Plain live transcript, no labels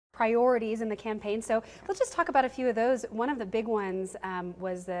priorities in the campaign. So let's just talk about a few of those. One of the big ones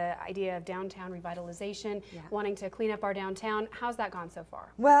was the idea of downtown revitalization, wanting to clean up our downtown. How's that gone so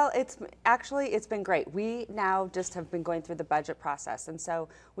far? Well, it's been great. We now just have been going through the budget process, and so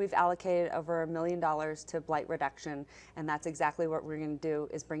we've allocated over $1 million to blight reduction, and that's exactly what we're going to do,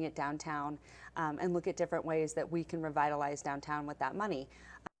 is bring it downtown and look at different ways that we can revitalize downtown with that money.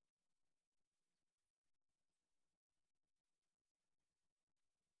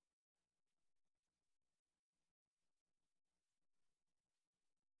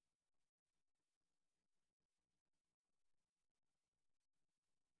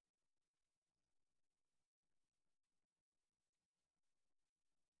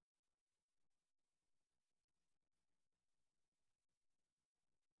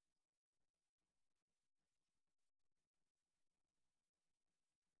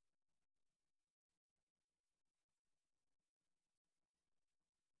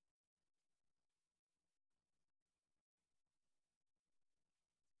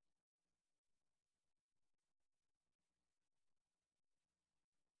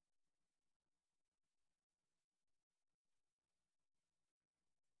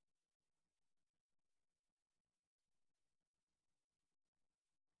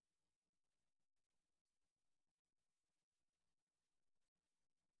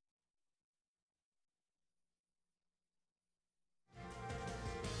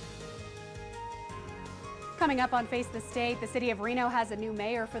 Coming up on Face the State, the city of Reno has a new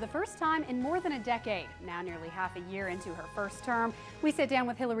mayor for the first time in more than a decade. Now nearly half a year into her first term, we sit down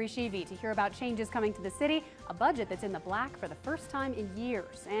with Hillary Schieve to hear about changes coming to the city, a budget that's in the black for the first time in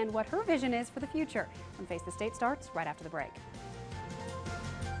years, and what her vision is for the future. When Face the State starts right after the break.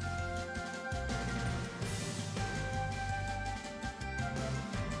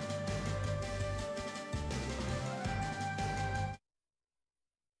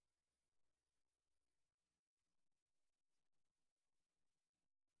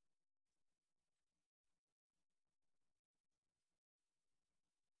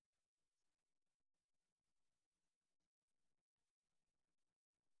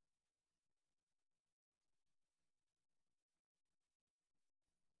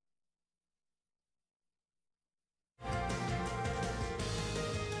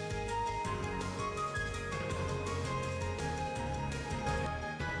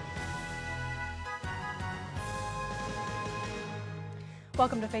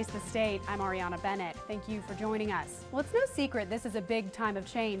 Welcome to Face the State. I'm Ariana Bennett. Thank you for joining us. Well, it's no secret this is a big time of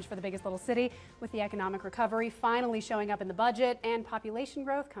change for the biggest little city, with the economic recovery finally showing up in the budget and population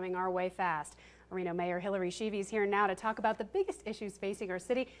growth coming our way fast. Reno Mayor Hillary Schieve is here now to talk about the biggest issues facing our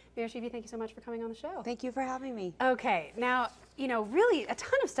city. Mayor Schieve, thank you so much for coming on the show. Thank you for having me. Okay, now, really a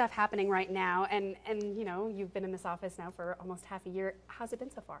ton of stuff happening right now, and you've been in this office now for almost half a year. How's it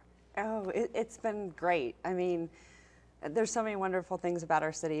been so far? Oh, it's been great. I mean, there's so many wonderful things about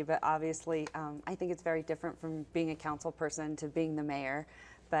our city, but obviously I think it's very different from being a council person to being the mayor.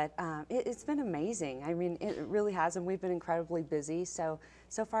 But it's been amazing. I mean, it really has, and we've been incredibly busy, so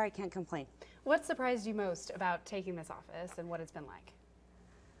far I can't complain. What surprised you most about taking this office and what it's been like?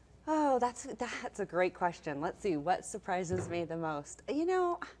 Oh, that's a great question. Let's see, what surprises me the most?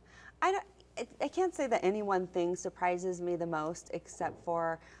 I can't say that any one thing surprises me the most, except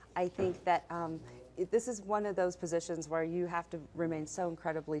for I think that this is one of those positions where you have to remain so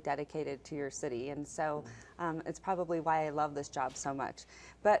incredibly dedicated to your city, and so it's probably why I love this job so much.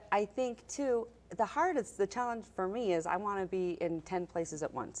 But I think too, the challenge for me is I want to be in 10 places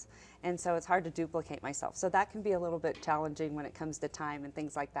at once, and so it's hard to duplicate myself. So that can be a little bit challenging when it comes to time and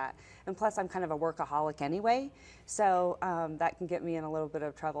things like that. And plus, I'm kind of a workaholic anyway, so that can get me in a little bit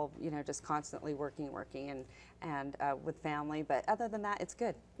of trouble, just constantly working and with family. But other than that, it's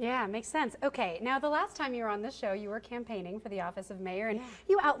good. Yeah, makes sense. Okay, now the last time you were on this show, you were campaigning for the office of mayor, and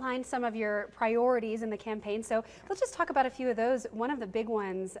you outlined some of your priorities in the campaign. So let's just talk about a few of those. One of the big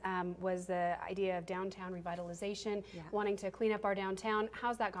ones was the idea of downtown revitalization, wanting to clean up our downtown.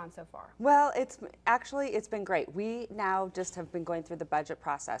 How's that gone so far? Well, it's been great. We now just have been going through the budget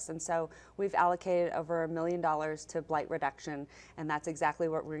process, and so we've allocated over $1 million to blight reduction, and that's exactly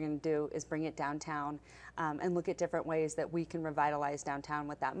what we're going to do, is bring it downtown and look at different ways that we can revitalize downtown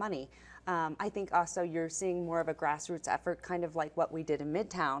with that money. I think also you're seeing more of a grassroots effort, kind of like what we did in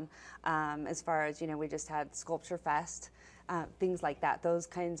Midtown, as far as, we just had Sculpture Fest, things like that. Those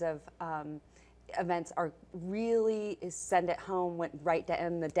kinds of events are really send it home, went right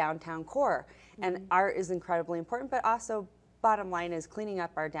in the downtown core. And art is incredibly important, but also bottom line is cleaning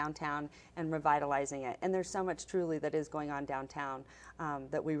up our downtown and revitalizing it. And there's so much truly that is going on downtown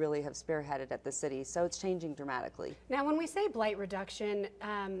that we really have spearheaded at the city. So it's changing dramatically. Now, when we say blight reduction,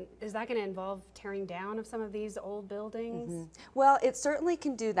 is that going to involve tearing down of some of these old buildings? Well, it certainly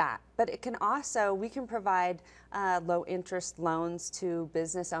can do that, but it can also, we can provide low interest loans to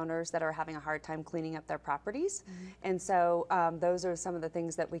business owners that are having a hard time cleaning up their properties. And so those are some of the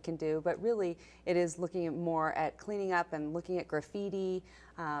things that we can do, but really it is looking at more at cleaning up and looking at graffiti,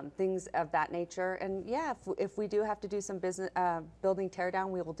 things of that nature. And yeah, if we do have to do some business building tear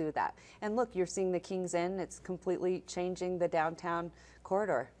down, we will do that. And look, you're seeing the King's Inn, it's completely changing the downtown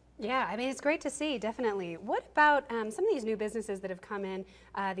corridor. Yeah, I mean, it's great to see, definitely. What about some of these new businesses that have come in,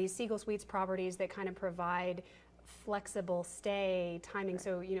 these Siegel Suites properties that kind of provide flexible stay timing,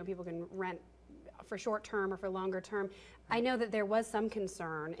 so, you know, people can rent for short term or for longer term. I know that there was some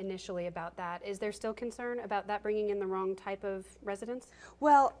concern initially about that. Is there still concern about that bringing in the wrong type of residents?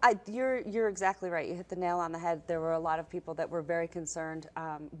 Well, you're exactly right. You hit the nail on the head. There were a lot of people that were very concerned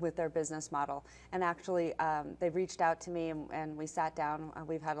with their business model. And actually, they reached out to me and we sat down.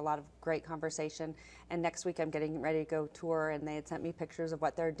 We've had a lot of great conversation. And next week I'm getting ready to go tour, and they had sent me pictures of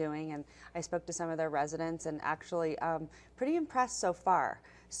what they're doing. And I spoke to some of their residents, and actually pretty impressed so far.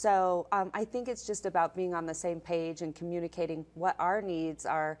 So I think it's just about being on the same page and communicating what our needs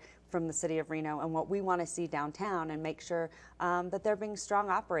are from the city of Reno and what we want to see downtown, and make sure that they're being strong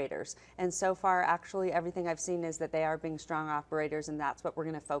operators. And so far, actually, everything I've seen is that they are being strong operators, and that's what we're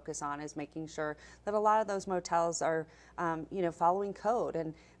going to focus on, is making sure that a lot of those motels are, you know, following code.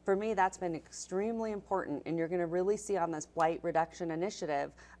 And for me, that's been extremely important, and you're going to really see on this blight reduction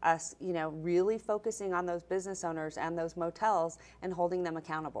initiative us, you know, really focusing on those business owners and those motels and holding them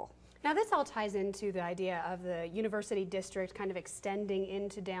accountable. Now, this all ties into the idea of the University District kind of extending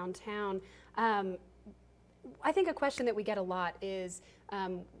into downtown. I think a question that we get a lot is,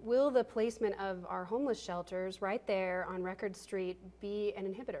 will the placement of our homeless shelters right there on Record Street be an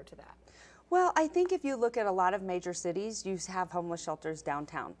inhibitor to that? Well, I think if you look at a lot of major cities, you have homeless shelters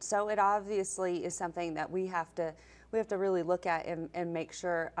downtown. So it obviously is something that we have to really look at and make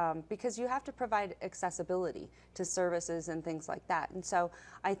sure, because you have to provide accessibility to services and things like that. And so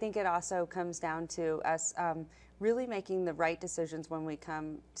I think it also comes down to us really making the right decisions when we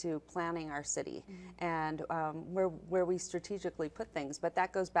come to planning our city, and where we strategically put things. But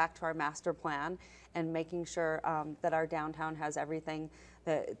that goes back to our master plan and making sure that our downtown has everything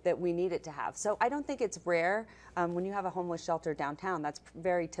that we need it to have. So I don't think it's rare when you have a homeless shelter downtown. That's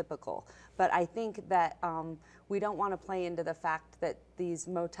very typical. But I think that we don't want to play into the fact that these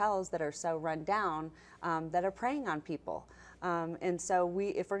motels that are so run down that are preying on people. And so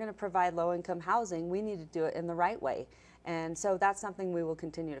if we're going to provide low-income housing, we need to do it in the right way. And so that's something we will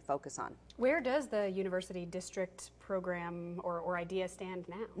continue to focus on. Where does the University District program or idea stand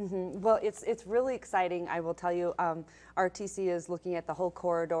now? Well, it's really exciting. I will tell you, RTC is looking at the whole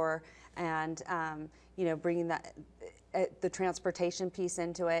corridor, and you know, bringing that the transportation piece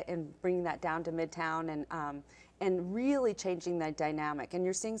into it, and bringing that down to Midtown, and really changing the dynamic. And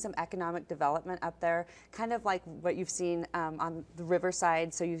you're seeing some economic development up there, kind of like what you've seen on the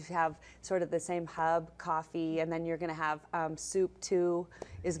Riverside. So you have sort of the same hub, coffee, and then you're going to have Soup 2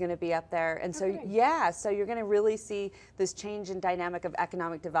 is going to be up there. And so, yeah, so you're going to really see this change in dynamic of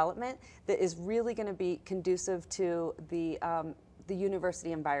economic development that is really going to be conducive to the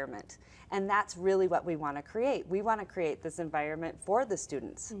university environment. And that's really what we want to create. We want to create this environment for the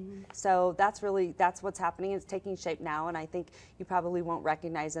students. So that's what's happening. It's taking shape now, and I think you probably won't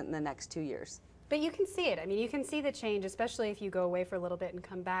recognize it in the next 2 years. But you can see it. I mean, you can see the change, especially if you go away for a little bit and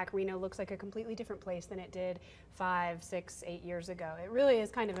come back. Reno looks like a completely different place than it did 5, 6, 8 years ago. It really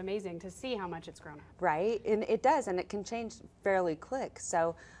is kind of amazing to see how much it's grown up. Right, and it does, and it can change fairly quick.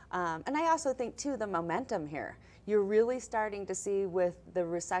 So, and I also think too, the momentum here. You're really starting to see, with the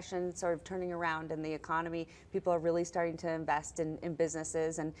recession sort of turning around in the economy, people are really starting to invest in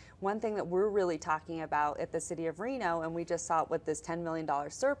businesses. And one thing that we're really talking about at the city of Reno, and we just saw it with this $10 million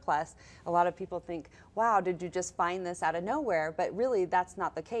surplus, a lot of people think, wow, did you just find this out of nowhere? But really, that's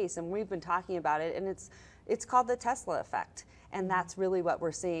not the case. And we've been talking about it, and it's called the Tesla effect. And that's really what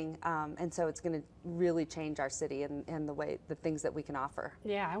we're seeing, and so it's going to really change our city and the things that we can offer.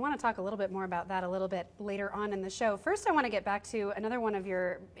 Yeah, I want to talk a little bit more about that a little bit later on in the show. First, I want to get back to another one of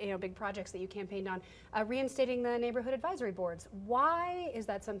your big projects that you campaigned on, reinstating the neighborhood advisory boards. Why is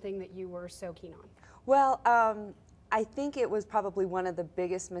that something that you were so keen on? Well, I think it was probably one of the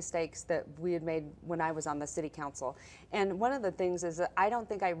biggest mistakes that we had made when I was on the city council. And one of the things is that I don't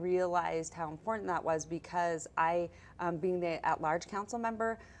think I realized how important that was, because I being the at-large council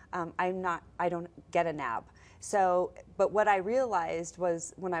member, I don't get a NAB. So, but what I realized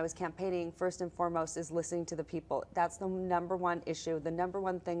was when I was campaigning, first and foremost is listening to the people. That's the number one issue, the number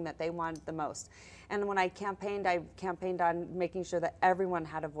one thing that they wanted the most. And when I campaigned on making sure that everyone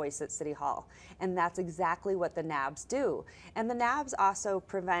had a voice at City Hall. And that's exactly what the NABs do. And the NABs also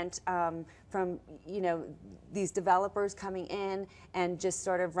prevent from, these developers coming in and just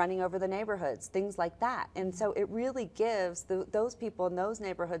sort of running over the neighborhoods, things like that. And so it really gives those people in those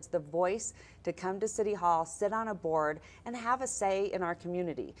neighborhoods the voice to come to City Hall, sit on a board, and have a say in our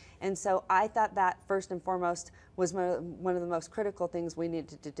community. And so I thought that first and foremost was one of the most critical things we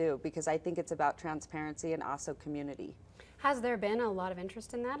needed to do, because I think it's about transparency and also community. Has there been a lot of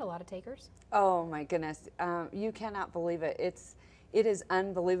interest in that, a lot of takers? Oh my goodness, you cannot believe it. It is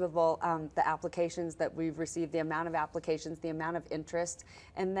unbelievable, the applications that we've received, the amount of applications, the amount of interest.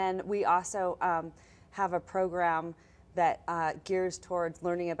 And then we also have a program that gears towards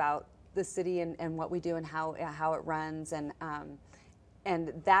learning about the city and what we do and how it runs. And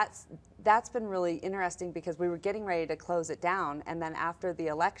that's been really interesting, because we were getting ready to close it down, and then after the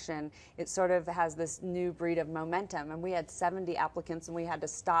election it sort of has this new breed of momentum, and we had 70 applicants and we had to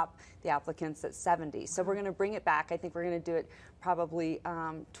stop the applicants at 70. So we're going to bring it back. I think we're going to do it probably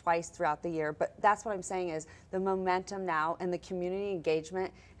twice throughout the year, but that's what I'm saying is the momentum now and the community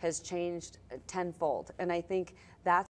engagement has changed tenfold, and I think that's